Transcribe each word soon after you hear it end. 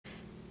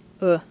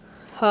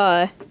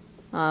Hi,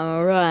 I'm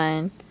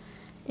Orion,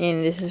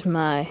 and this is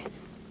my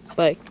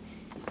bike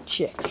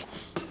check.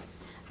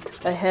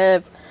 I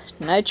have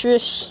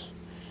nitrous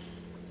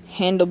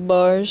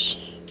handlebars.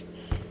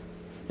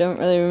 Don't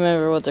really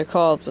remember what they're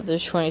called, but they're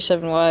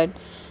 27 wide,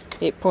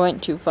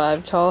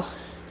 8.25 tall,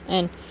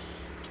 and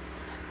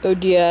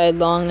ODI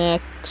long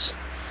necks,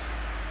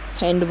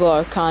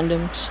 handlebar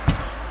condoms,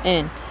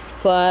 and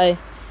fly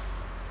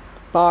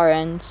bar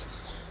ends.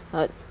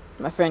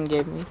 My friend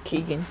gave me,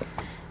 Keegan.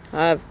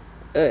 I have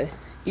a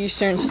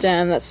Eastern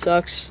stem that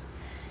sucks.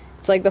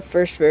 It's like the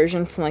first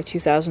version from like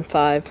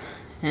 2005,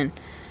 and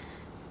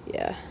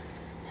yeah.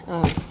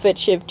 Fit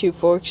Shiv 2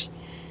 forks.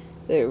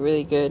 They're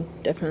really good,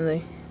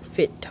 definitely.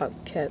 Fit top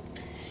cap,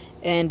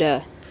 and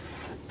an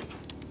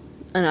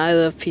I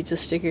love pizza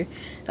sticker.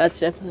 That's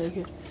definitely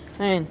good.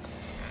 And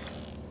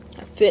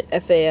a Fit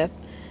FAF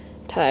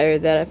tire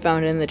that I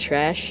found in the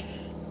trash.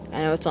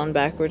 I know it's on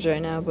backwards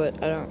right now,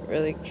 but I don't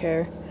really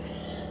care.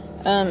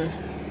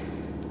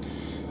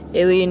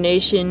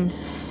 Alienation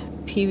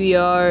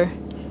PBR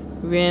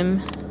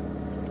rim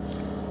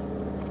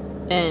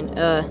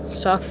and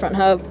stock front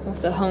hub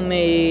with a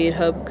homemade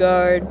hub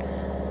guard.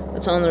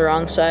 It's on the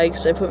wrong side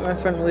because I put my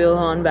front wheel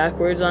on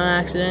backwards on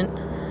accident.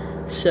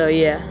 So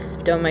yeah,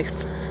 don't make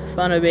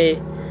fun of me.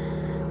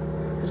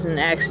 It was an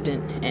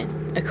accident.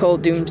 And a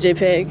cold doomsday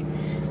peg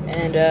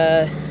and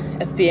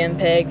FBM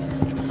peg,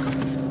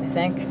 I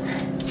think.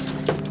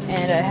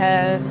 And I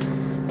have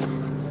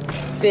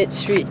Fit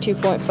Street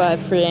 2.5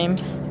 frame.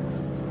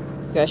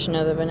 You guys should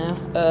know that by now.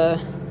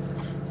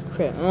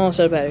 Crap, I'm almost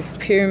out of battery.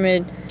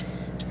 Pyramid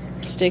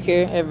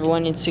sticker.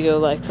 Everyone needs to go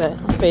like that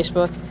on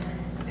Facebook.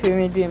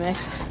 Pyramid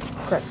BMX.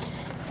 Crap.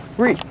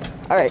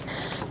 Alright.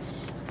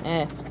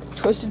 And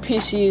Twisted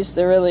PCs,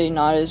 they're really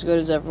not as good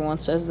as everyone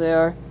says they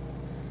are.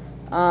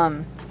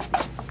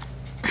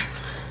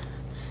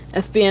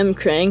 FBM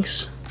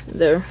cranks,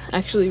 they're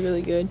actually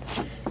really good.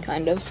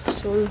 Kind of,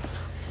 sort of.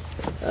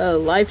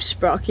 Life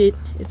sprocket,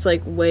 it's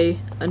like way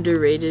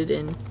underrated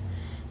and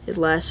it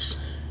lasts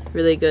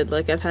really good.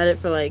 Like I've had it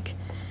for like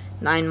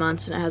 9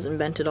 months and it hasn't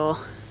bent at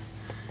all.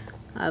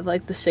 I have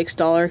like the $6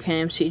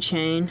 KMC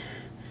chain.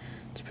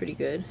 It's pretty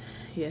good.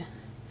 Yeah.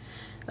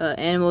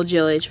 Animal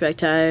Gel HVAC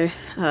tire.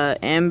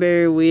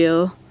 Amber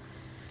wheel.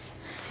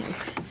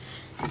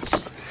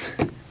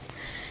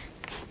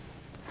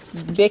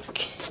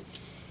 Bic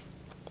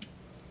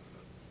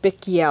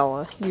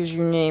Yawa,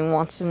 username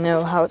wants to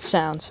know how it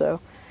sounds,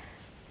 so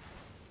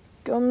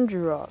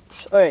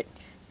gumdrops. Alright.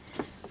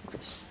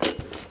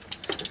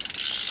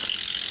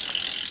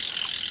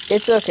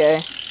 It's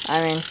okay.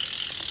 I mean,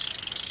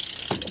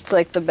 it's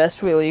like the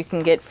best wheel you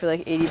can get for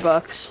like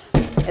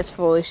 $80. It's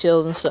fully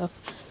sealed and stuff.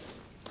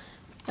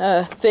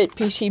 Fit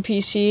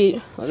PCP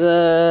seat with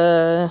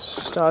a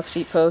stock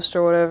seat post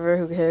or whatever.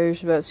 Who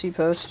cares about seat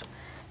post?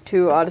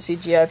 2 Odyssey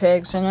GI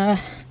pegs and a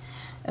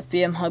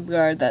FBM hub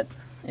guard that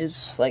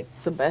is like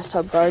the best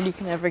hub guard you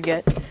can ever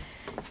get.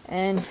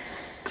 And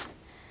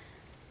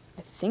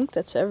I think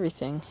that's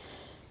everything.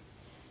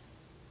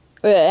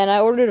 Oh yeah, and I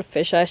ordered a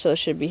fisheye, so it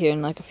should be here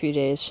in like a few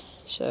days.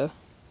 So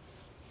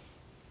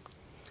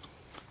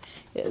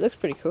yeah, it looks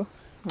pretty cool.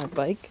 My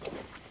bike.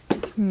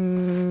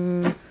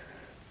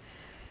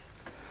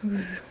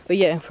 But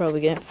yeah, I'm probably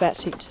getting a fat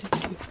seat too.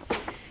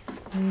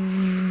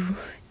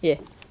 Yeah.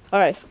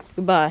 Alright,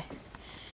 goodbye.